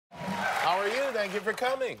Thank you for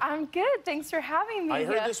coming. I'm good. Thanks for having me. I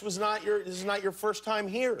heard this is not your first time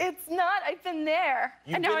here. It's not. I've been there.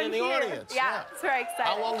 You've been in the audience. Yeah, it's very exciting.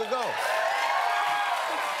 How long ago?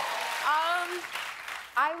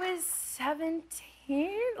 I was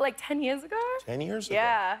 17, like 10 years ago. 10 years ago?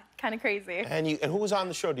 Yeah, kind of crazy. And who was on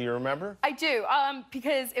the show? Do you remember? I do,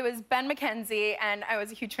 because it was Ben McKenzie, and I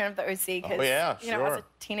was a huge fan of the OC because, oh, yeah, you know, I was a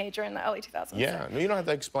teenager in the early 2000s. Yeah, no, you don't have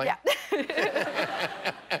to explain. Yeah.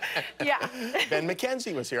 Yeah. Ben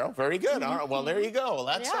McKenzie was here. Oh, very good. All right, well, there you go. Well,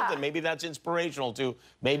 that's something. Maybe that's inspirational to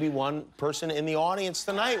maybe one person in the audience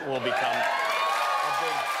tonight will become a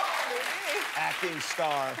big acting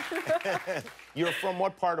star. You're from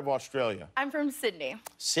what part of Australia? I'm from Sydney.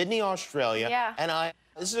 Sydney, Australia. Yeah. And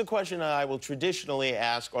this is a question that I will traditionally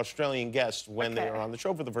ask Australian guests when they are on the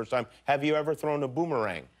show for the first time. Have you ever thrown a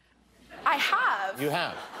boomerang? I have. You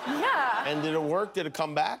have? Yeah. And did it work? Did it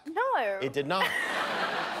come back? No. It did not.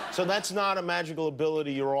 So that's not a magical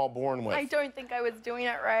ability you're all born with. I don't think I was doing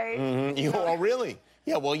it right. Mm-hmm. Oh, really?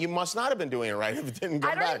 Yeah, well, you must not have been doing it right if it didn't come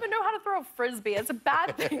back. I don't even know how to throw a Frisbee. It's a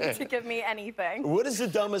bad thing to give me anything. What is the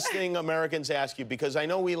dumbest thing Americans ask you? Because I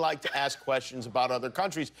know we like to ask questions about other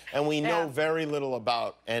countries, and we know very little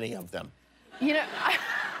about any of them. You know,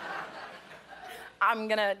 I'm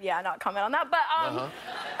gonna, not comment on that,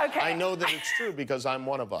 but, okay. I know that it's true because I'm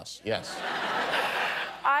one of us, yes.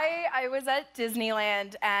 I was at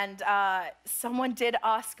Disneyland, and someone did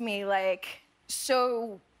ask me, like,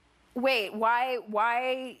 so, wait,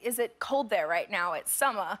 why is it cold there right now? It's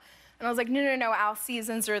summer. And I was like, no, our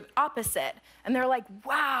seasons are the opposite. And they're like,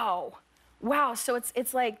 wow, so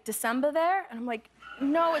it's like December there? And I'm like,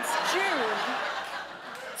 no, it's June.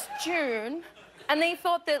 It's June. And they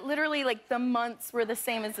thought that literally, like, the months were the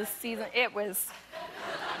same as the season. It was...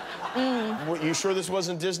 You sure this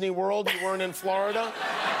wasn't Disney World? You weren't in Florida?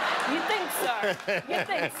 You think so. You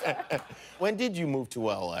think so. When did you move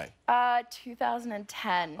to L.A.?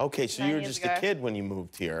 2010. Okay, so you were just a kid when you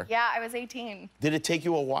moved here. Yeah, I was 18. Did it take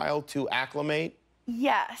you a while to acclimate?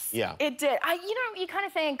 Yes. Yeah. It did. You kind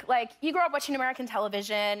of think, like, you grow up watching American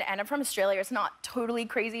television, and I'm from Australia. It's not totally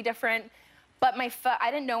crazy different. But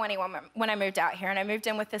I didn't know anyone when I moved out here, and I moved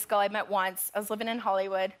in with this girl I met once. I was living in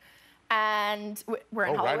Hollywood. And we're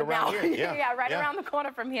in Hollywood right around now. Here. Yeah, right around the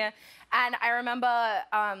corner from here. And I remember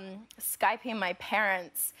Skyping my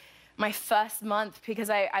parents my first month because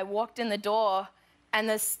I walked in the door and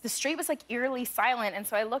the street was like eerily silent. And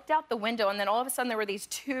so I looked out the window and then all of a sudden there were these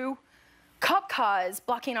 2 cop cars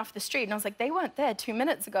blocking off the street. And I was like, they weren't there 2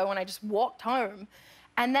 minutes ago when I just walked home.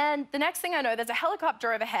 And then the next thing I know, there's a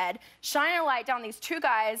helicopter overhead shining a light down these 2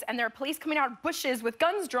 guys and there are police coming out of bushes with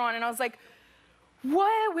guns drawn. And I was like,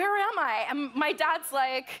 what? Where am I? And my dad's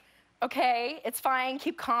like, okay, it's fine,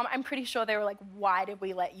 keep calm. I'm pretty sure they were like, why did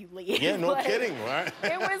we let you leave? Yeah, no kidding, right?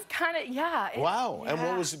 It was kind of, Wow, and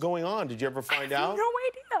what was going on? Did you ever find out? No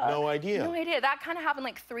idea. No idea? No idea. That kind of happened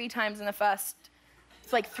like 3 times in the first,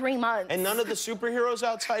 like 3 months. And none of the superheroes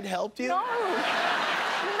outside helped you? No,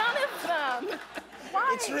 none of them.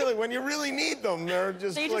 Why? It's really, when you really need them, they're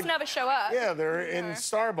just They just never show up. Yeah, they're in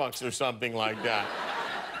Starbucks or something like that.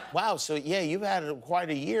 Wow, so yeah, you've had quite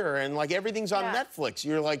a year, and like everything's on Netflix.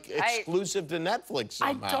 You're like exclusive to Netflix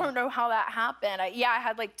somehow. I don't know how that happened. I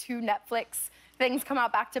had like 2 Netflix things come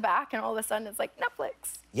out back to back, and all of a sudden it's like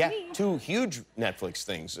Netflix. Yeah, me. 2 huge Netflix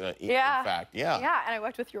things. In fact, Yeah, and I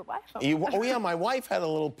worked with your wife. Oh yeah, my wife had a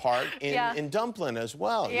little part in Dumplin' as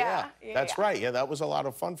well. Yeah, that's right. Yeah, that was a lot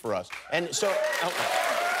of fun for us. And so.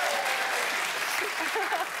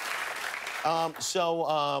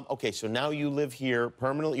 Okay, so now you live here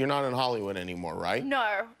permanently. You're not in Hollywood anymore, right?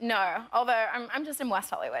 No. Although I'm just in West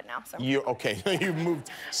Hollywood now. So. Okay, you moved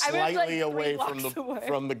slightly away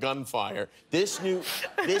from the gunfire. This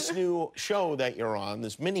new show that you're on,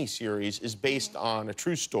 this mini-series, is based on a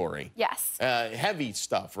true story. Yes. Heavy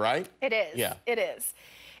stuff, right? It is. Yeah. It is.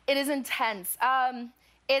 It is intense.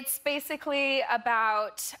 It's basically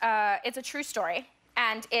about. It's a true story.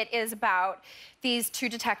 And it is about these 2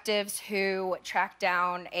 detectives who track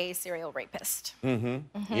down a serial rapist.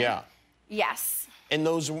 Yeah. Yes. And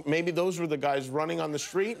maybe those were the guys running on the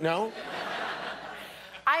street, no?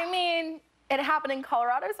 I mean, it happened in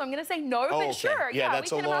Colorado, so I'm going to say no, but sure. Yeah,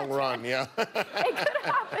 that's a long run, yeah. It could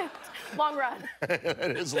have happened. Long run.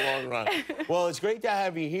 It is a long run. Well, it's great to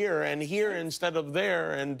have you here, and here instead of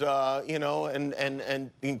there, and, you know,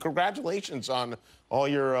 and congratulations on all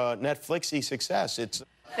your Netflixy success.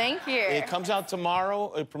 Thank you. It comes out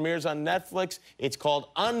tomorrow. It premieres on Netflix. It's called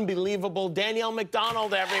Unbelievable. Danielle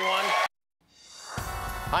Macdonald, everyone.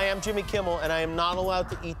 Hi, I'm Jimmy Kimmel, and I am not allowed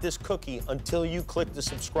to eat this cookie until you click the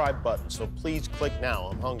subscribe button. So please click now.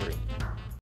 I'm hungry.